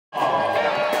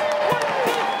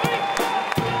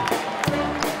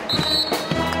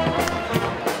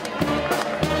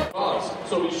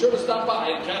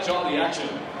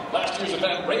action. Last year's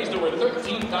event raised over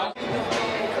 $13,000.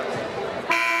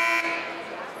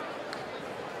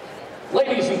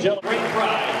 Ladies and gentlemen, great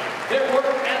pride, their work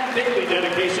and daily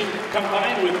dedication,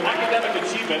 combined with academic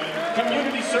achievement,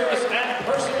 community service, and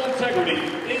personal integrity,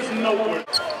 is noteworthy.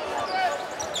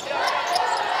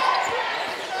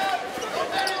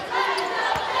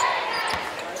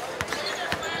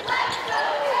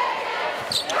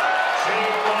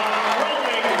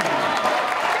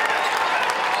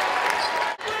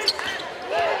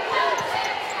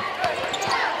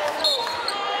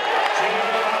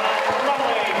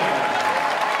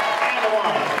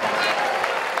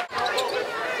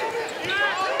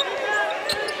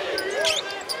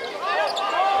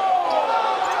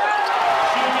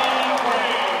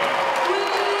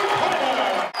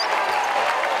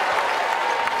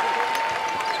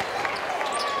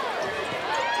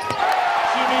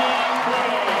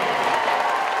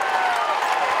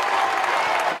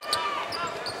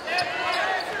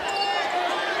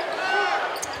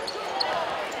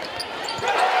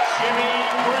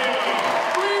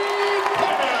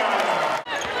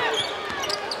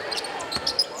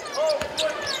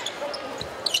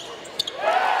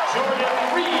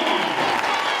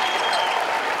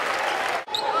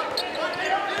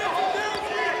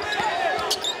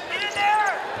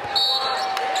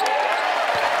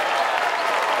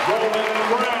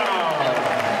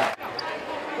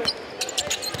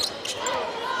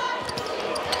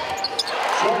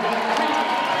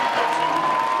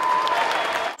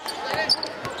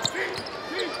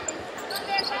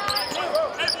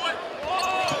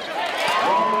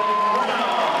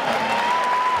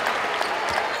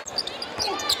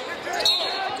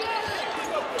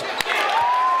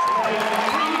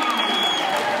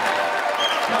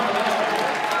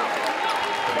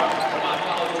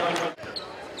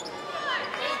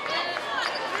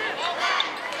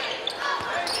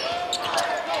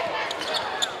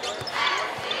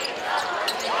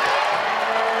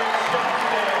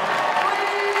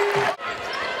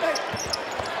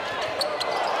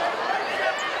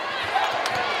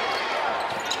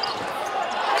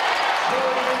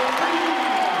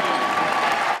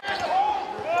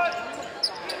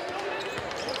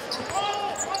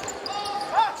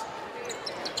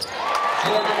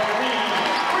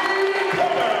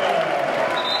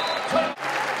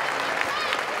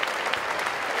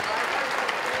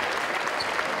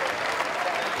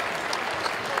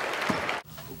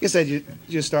 I guess I'd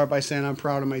just start by saying I'm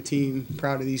proud of my team,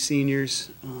 proud of these seniors.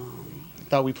 I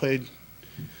thought we played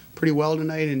pretty well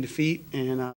tonight in defeat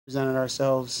and presented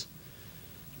ourselves,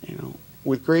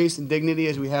 with grace and dignity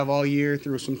as we have all year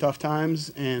through some tough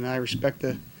times. And I respect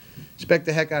the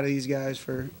heck out of these guys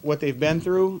for what they've been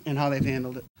through and how they've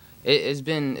handled it. It's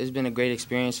been a great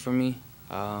experience for me.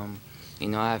 I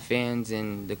have fans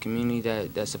in the community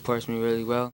that supports me really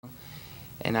well.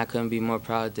 And I couldn't be more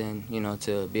proud than,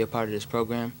 to be a part of this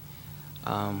program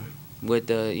with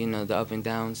the up and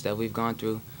downs that we've gone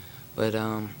through. But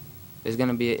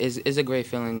it's a great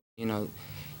feeling,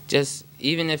 just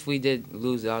even if we did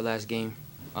lose our last game,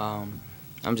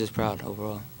 I'm just proud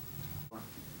overall.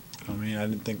 I mean, I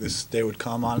didn't think this day would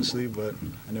come, honestly, but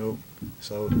I knew.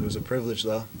 So it was a privilege,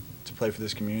 though, to play for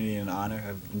this community and an honor.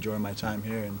 I've enjoyed my time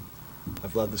here, and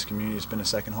I've loved this community. It's been a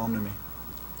second home to me.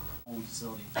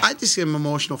 I just am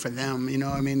emotional for them.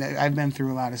 I've been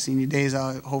through a lot of senior days.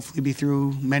 I'll hopefully be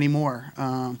through many more.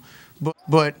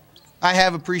 But I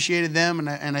have appreciated them,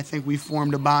 and I think we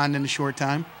formed a bond in a short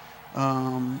time.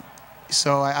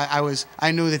 So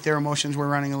I knew that their emotions were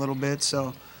running a little bit.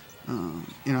 So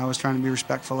I was trying to be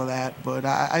respectful of that. But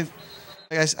I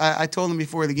told them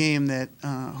before the game that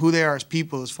who they are as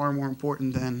people is far more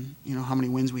important than how many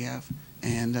wins we have.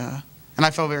 And I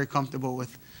felt very comfortable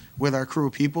with our crew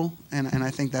of people, and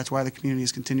I think that's why the community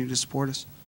has continued to support us.